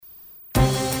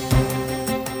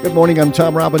Good morning, I'm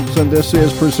Tom Robinson. This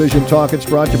is Precision Talk. It's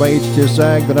brought to you by HTS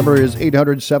Ag. The number is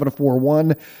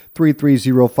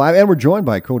 800-741-3305. And we're joined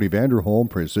by Cody Vanderholm,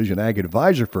 Precision Ag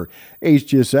Advisor for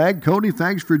HTS Ag. Cody,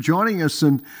 thanks for joining us.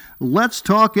 And let's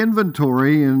talk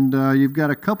inventory. And you've got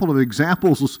a couple of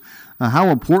examples how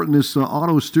important this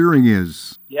auto steering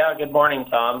is. Yeah, good morning,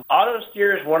 Tom. Auto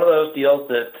steer is one of those deals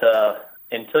that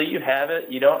until you have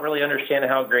it, you don't really understand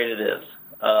how great it is.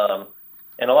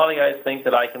 And a lot of guys think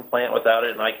that I can plant without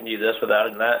it and I can do this without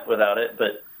it and that without it.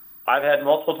 But I've had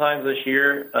multiple times this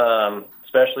year,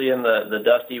 especially in the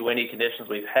dusty, windy conditions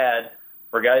we've had,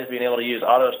 where guys being able to use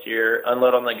auto steer,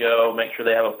 unload on the go, make sure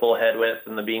they have a full head width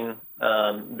in the bean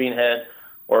head,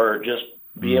 or just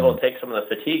be able to take some of the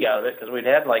fatigue out of it. Because we'd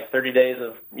had like 30 days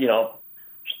of,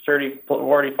 30,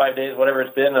 45 days, whatever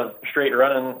it's been, of straight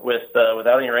running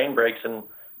without any rain breaks. And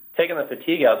taking the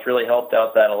fatigue out's really helped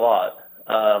out that a lot.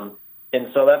 And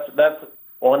so that's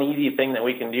one easy thing that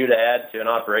we can do to add to an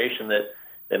operation that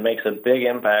makes a big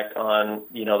impact on,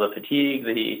 the fatigue,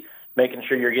 the making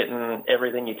sure you're getting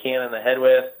everything you can in the head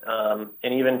width. And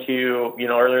even to,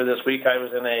 earlier this week, I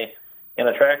was in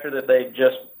a tractor that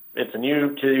it's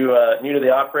new to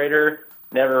the operator,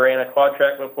 never ran a quad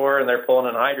track before, and they're pulling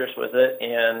an hydrous with it.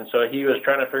 And so he was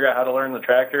trying to figure out how to learn the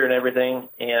tractor and everything.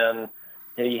 And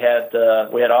we had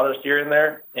auto steer in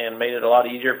there and made it a lot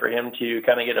easier for him to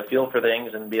kind of get a feel for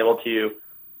things and be able to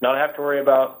not have to worry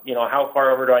about, how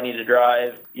far over do I need to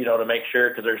drive, to make sure,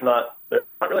 because there's not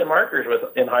really markers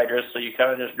in hydrous, so you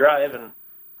kind of just drive. And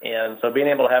so being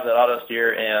able to have that auto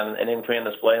steer and an in-between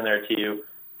display in there to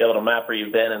be able to map where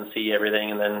you've been and see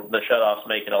everything, and then the shutoffs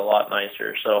make it a lot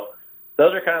nicer. So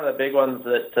those are kind of the big ones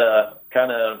that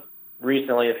kind of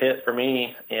recently have hit for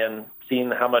me, and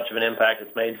seeing how much of an impact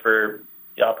it's made for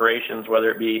the operations, whether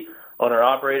it be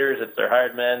owner-operators, if they're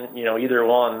hired men, either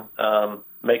one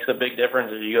makes a big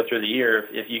difference as you go through the year.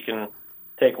 If you can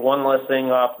take one less thing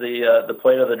off the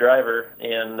plate of the driver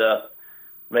and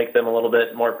make them a little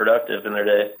bit more productive in their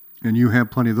day. And you have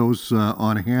plenty of those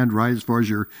on hand, right, as far as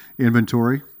your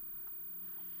inventory?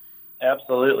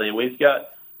 Absolutely. We've got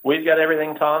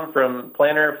everything, Tom, from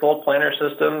full planter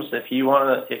systems. If you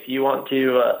want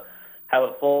to have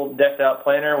a full decked out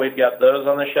planter, we've got those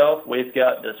on the shelf. We've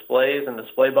got displays and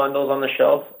display bundles on the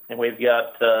shelf, and we've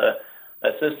got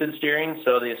assisted steering,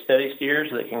 so the steady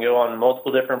steers that can go on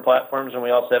multiple different platforms, and we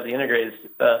also have the integrated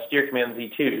steer command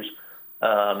Z2s.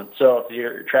 So if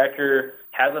your tractor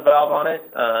has a valve on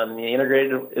it, the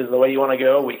integrated is the way you want to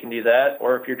go, we can do that.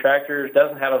 Or if your tractor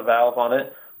doesn't have a valve on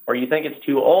it, or you think it's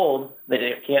too old that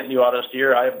it can't do auto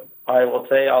steer, I will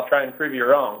say I'll try and prove you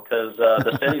wrong, because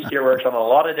the steady steer works on a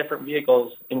lot of different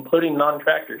vehicles, including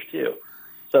non-tractors too.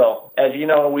 So as you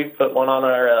know, we've put one on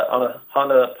on a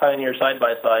Honda Pioneer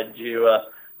side-by-side to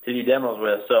do demos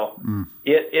with. So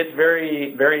it's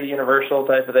very, very universal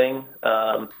type of thing.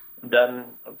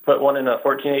 Put one in a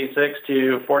 1486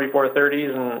 to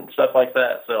 4430s and stuff like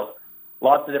that. So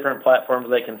lots of different platforms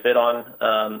they can fit on.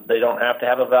 They don't have to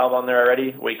have a valve on there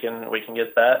already. We can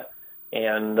get that.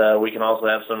 And we can also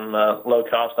have some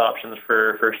low-cost options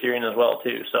for steering as well,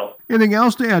 too. So, anything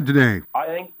else to add today? I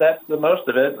think that's the most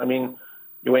of it. I mean,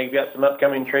 we've got some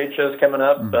upcoming trade shows coming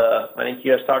up. I think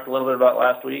you guys talked a little bit about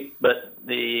last week, but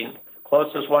the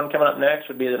closest one coming up next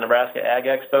would be the Nebraska Ag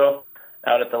Expo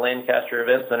out at the Lancaster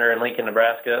Event Center in Lincoln,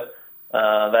 Nebraska.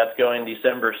 That's going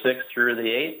December 6th through the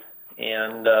 8th,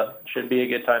 and should be a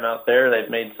good time out there. They've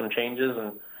made some changes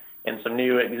and some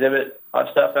new exhibit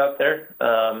stuff out there.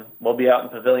 We'll be out in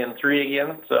Pavilion 3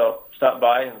 again, so stop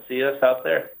by and see us out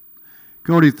there.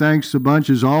 Cody, thanks a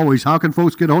bunch as always. How can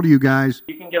folks get a hold of you guys?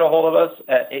 You can get a hold of us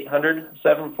at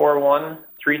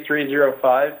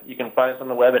 800-741-3305. You can find us on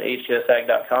the web at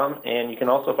htsag.com, and you can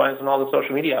also find us on all the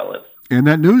social media outlets. And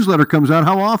that newsletter comes out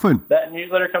how often? That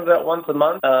newsletter comes out once a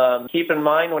month. Keep in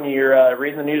mind when you're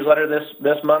reading the newsletter this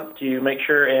month to make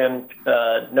sure and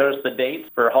notice the dates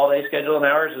for holiday schedule and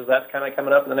hours, as that's kind of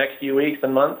coming up in the next few weeks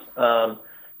and months.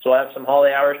 So I'll have some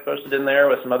holiday hours posted in there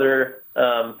with some other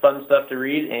fun stuff to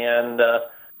read and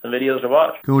some videos to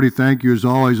watch. Cody, thank you as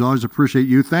always. Always appreciate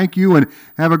you. Thank you, and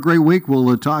have a great week.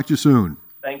 We'll talk to you soon.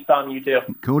 Thanks, Tom. You too.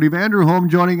 Cody Vanderholm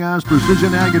joining us,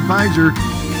 Precision Ag Advisor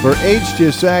for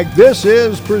HTS Ag. This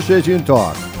is Precision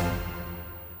Talk.